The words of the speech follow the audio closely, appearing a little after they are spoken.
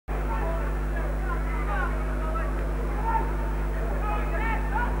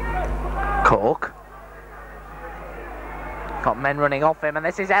Cork. Got men running off him, and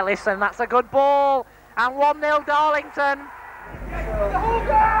this is Ellison. That's a good ball. And 1-0 Darlington.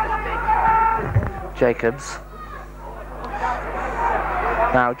 Jacobs.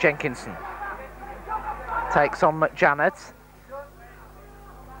 Now Jenkinson. Takes on McJanet.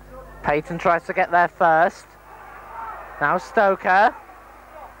 Payton tries to get there first. Now Stoker.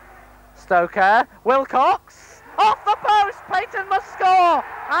 Stoker. Wilcox. Off the post. Payton must score.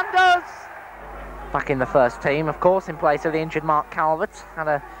 And does. Back in the first team, of course, in place of the injured Mark Calvert. Had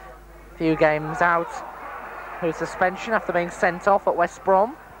a few games out through suspension after being sent off at West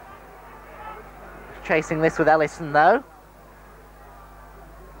Brom. Chasing this with Ellison, though.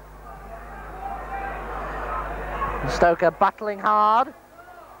 Stoker battling hard.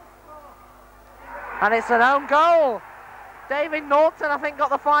 And it's an own goal. David Norton, I think, got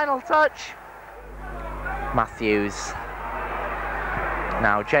the final touch. Matthews.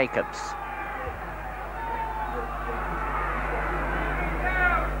 Now Jacobs.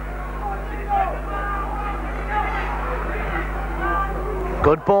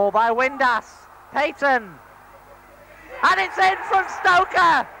 Good ball by Windass. Payton. And it's in from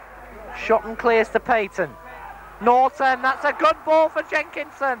Stoker. Shot and clears to Payton. Norton, that's a good ball for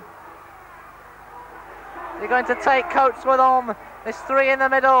Jenkinson. They're going to take Coatsworth on. There's three in the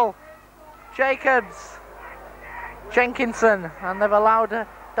middle. Jacobs. Jenkinson. And they've allowed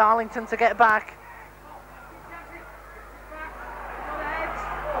Darlington to get back.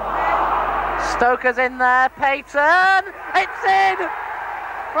 Stoker's in there. Payton. It's in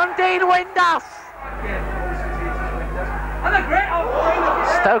from Dean Windass.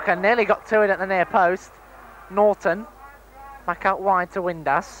 Stoker nearly got to it at the near post. Norton back out wide to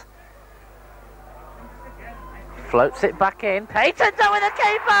Windass. Floats it back in. Payton's over the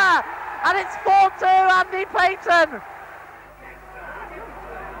keeper! And it's 4-2, Andy Payton.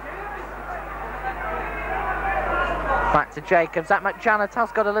 Back to Jacobs. That McJanet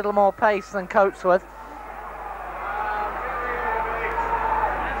has got a little more pace than Coatsworth.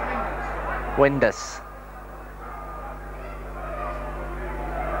 Windass.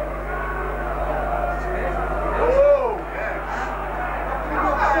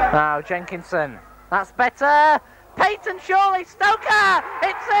 Now Jenkinson. That's better. Payton surely. Stoker.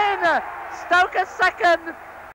 It's in. Stoker's second.